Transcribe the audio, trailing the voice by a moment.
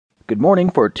Good morning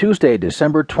for Tuesday,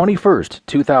 December 21st,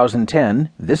 2010.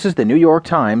 This is the New York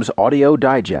Times Audio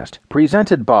Digest,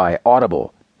 presented by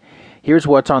Audible. Here's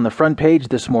what's on the front page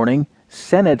this morning.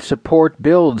 Senate support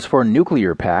builds for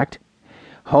nuclear pact.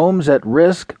 Homes at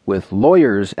risk with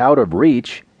lawyers out of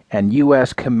reach. And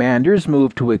U.S. commanders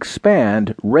move to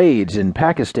expand raids in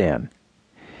Pakistan.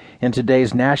 In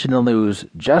today's national news,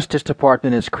 Justice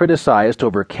Department is criticized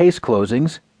over case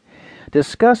closings.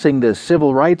 Discussing the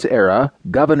civil rights era,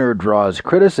 governor draws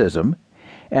criticism,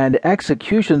 and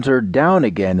executions are down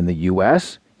again in the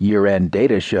U.S., year-end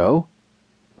data show.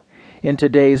 In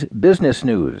today's business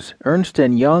news, Ernst &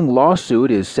 Young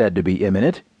lawsuit is said to be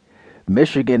imminent.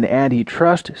 Michigan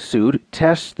antitrust suit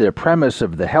tests the premise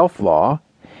of the health law,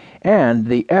 and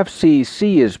the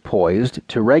FCC is poised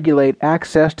to regulate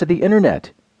access to the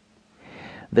Internet.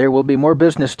 There will be more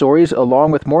business stories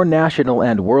along with more national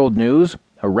and world news.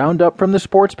 A roundup from the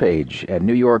sports page and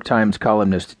New York Times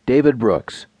columnist David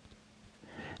Brooks.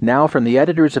 Now from the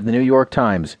editors of the New York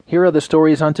Times, here are the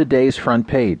stories on today's front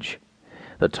page.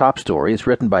 The top story is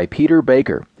written by Peter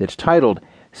Baker. It's titled,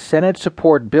 Senate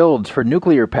Support Builds for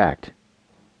Nuclear Pact.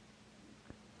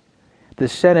 The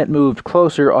Senate moved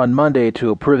closer on Monday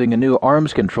to approving a new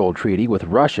arms control treaty with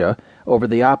Russia over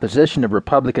the opposition of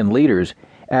Republican leaders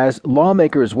as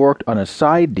lawmakers worked on a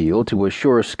side deal to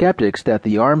assure skeptics that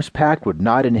the arms pact would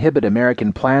not inhibit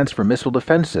American plans for missile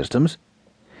defense systems.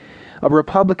 A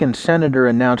Republican senator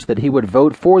announced that he would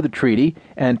vote for the treaty,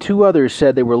 and two others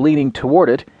said they were leaning toward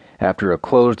it after a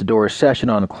closed-door session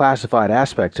on classified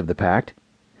aspects of the pact.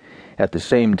 At the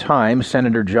same time,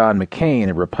 Senator John McCain,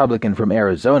 a Republican from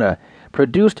Arizona,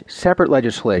 produced separate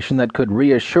legislation that could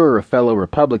reassure fellow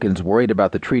Republicans worried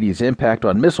about the treaty's impact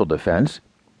on missile defense.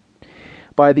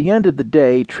 By the end of the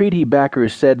day, treaty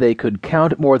backers said they could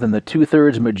count more than the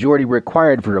two-thirds majority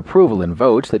required for approval in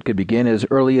votes that could begin as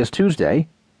early as Tuesday.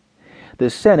 The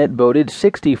Senate voted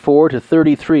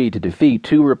 64-33 to defeat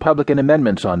two Republican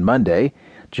amendments on Monday,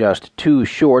 just two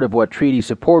short of what treaty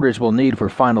supporters will need for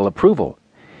final approval.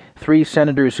 Three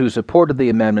senators who supported the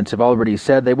amendments have already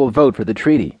said they will vote for the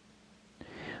treaty.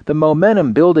 The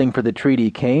momentum building for the treaty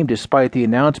came despite the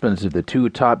announcements of the two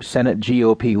top Senate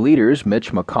GOP leaders,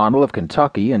 Mitch McConnell of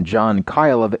Kentucky and John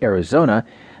Kyle of Arizona,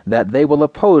 that they will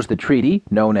oppose the treaty,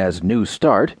 known as New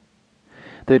START.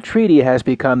 The treaty has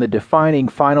become the defining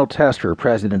final test for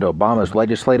President Obama's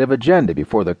legislative agenda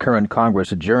before the current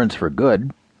Congress adjourns for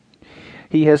good.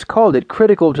 He has called it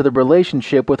critical to the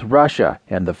relationship with Russia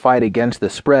and the fight against the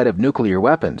spread of nuclear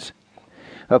weapons.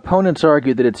 Opponents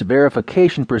argue that its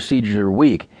verification procedures are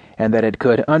weak and that it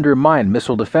could undermine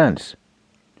missile defense.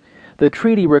 The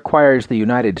treaty requires the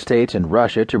United States and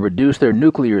Russia to reduce their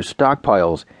nuclear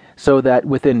stockpiles so that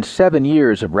within 7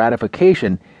 years of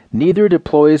ratification, neither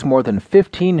deploys more than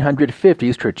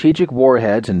 1,550 strategic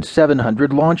warheads and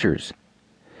 700 launchers.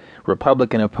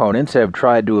 Republican opponents have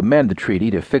tried to amend the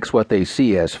treaty to fix what they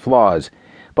see as flaws,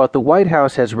 but the White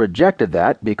House has rejected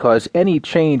that because any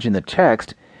change in the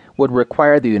text would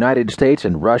require the United States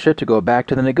and Russia to go back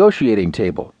to the negotiating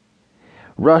table.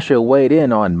 Russia weighed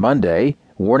in on Monday,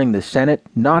 warning the Senate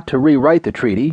not to rewrite the treaty